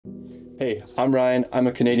Hey, I'm Ryan. I'm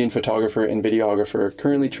a Canadian photographer and videographer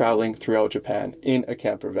currently traveling throughout Japan in a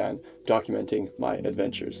camper van, documenting my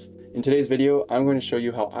adventures. In today's video, I'm going to show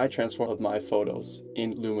you how I transform my photos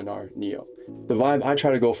in Luminar Neo. The vibe I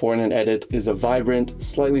try to go for in an edit is a vibrant,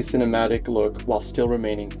 slightly cinematic look while still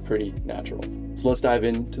remaining pretty natural. So let's dive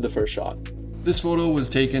into the first shot. This photo was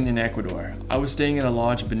taken in Ecuador. I was staying in a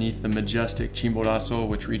lodge beneath the majestic Chimborazo,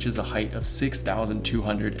 which reaches a height of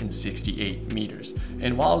 6,268 meters.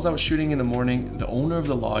 And while I was shooting in the morning, the owner of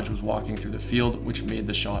the lodge was walking through the field, which made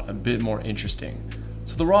the shot a bit more interesting.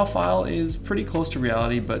 So the raw file is pretty close to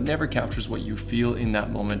reality, but never captures what you feel in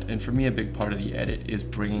that moment. And for me, a big part of the edit is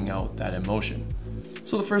bringing out that emotion.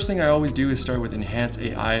 So the first thing I always do is start with Enhance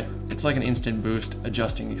AI. It's like an instant boost,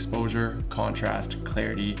 adjusting exposure, contrast,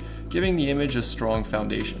 clarity, giving the image a strong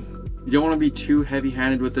foundation. You don't want to be too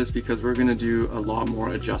heavy-handed with this because we're going to do a lot more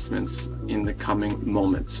adjustments in the coming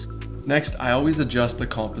moments. Next, I always adjust the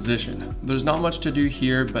composition. There's not much to do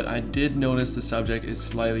here, but I did notice the subject is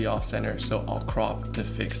slightly off-center, so I'll crop to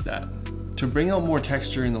fix that. To bring out more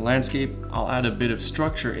texture in the landscape, I'll add a bit of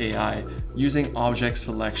structure AI using object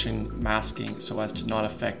selection masking so as to not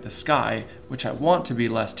affect the sky, which I want to be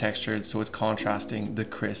less textured so it's contrasting the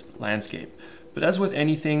crisp landscape. But as with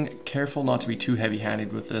anything, careful not to be too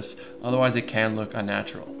heavy-handed with this, otherwise it can look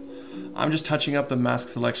unnatural. I'm just touching up the mask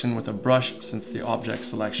selection with a brush since the object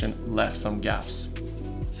selection left some gaps.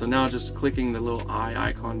 So now just clicking the little eye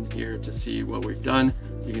icon here to see what we've done,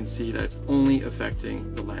 you can see that it's only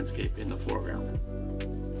affecting the landscape in the foreground.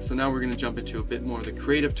 So now we're going to jump into a bit more of the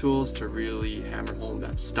creative tools to really hammer home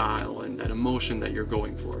that style and that emotion that you're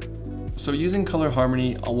going for. So using color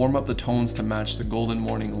harmony, I'll warm up the tones to match the golden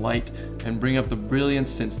morning light and bring up the brilliance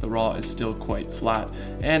since the raw is still quite flat,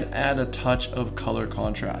 and add a touch of color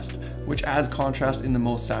contrast, which adds contrast in the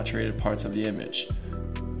most saturated parts of the image.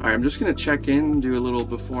 All right, I'm just going to check in, do a little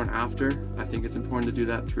before and after. I think it's important to do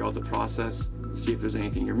that throughout the process, see if there's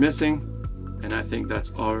anything you're missing, and I think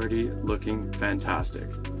that's already looking fantastic.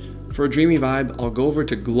 For a dreamy vibe, I'll go over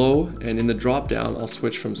to glow, and in the drop down, I'll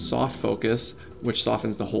switch from soft focus, which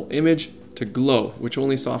softens the whole image, to glow, which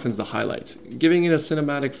only softens the highlights, giving it a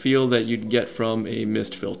cinematic feel that you'd get from a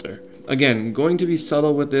mist filter. Again, going to be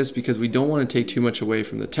subtle with this because we don't want to take too much away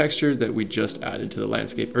from the texture that we just added to the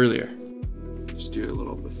landscape earlier. Just do a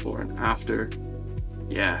little before and after.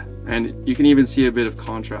 Yeah, and you can even see a bit of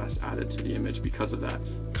contrast added to the image because of that.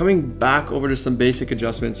 Coming back over to some basic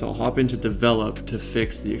adjustments, I'll hop into develop to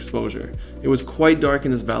fix the exposure. It was quite dark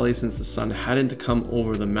in this valley since the sun hadn't come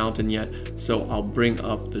over the mountain yet, so I'll bring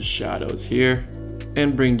up the shadows here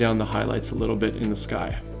and bring down the highlights a little bit in the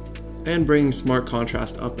sky. And bring smart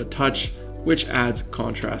contrast up a touch, which adds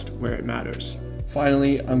contrast where it matters.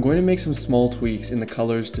 Finally, I'm going to make some small tweaks in the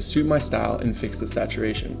colors to suit my style and fix the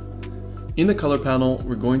saturation. In the color panel,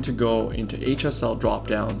 we're going to go into HSL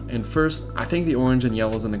dropdown, and first, I think the orange and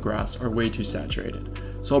yellows in the grass are way too saturated,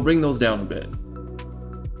 so I'll bring those down a bit.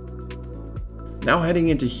 Now heading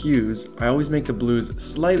into hues, I always make the blues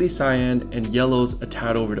slightly cyan and yellows a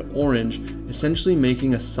tad over to orange, essentially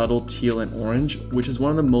making a subtle teal and orange, which is one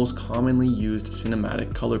of the most commonly used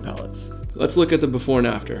cinematic color palettes. Let's look at the before and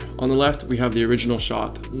after. On the left, we have the original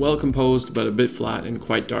shot, well composed but a bit flat and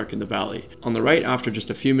quite dark in the valley. On the right, after just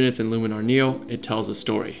a few minutes in Luminar Neo, it tells a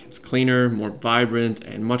story. It's cleaner, more vibrant,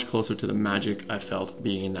 and much closer to the magic I felt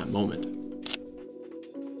being in that moment.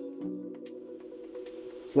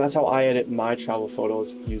 So that's how I edit my travel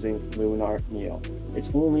photos using Luminar Neo. It's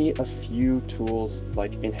only a few tools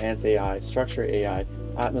like Enhance AI, Structure AI,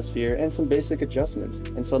 Atmosphere, and some basic adjustments.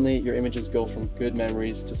 And suddenly your images go from good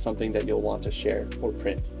memories to something that you'll want to share or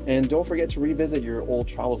print. And don't forget to revisit your old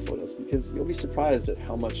travel photos because you'll be surprised at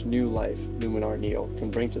how much new life Luminar Neo can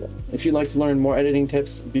bring to them. If you'd like to learn more editing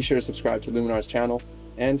tips, be sure to subscribe to Luminar's channel,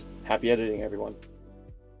 and happy editing, everyone.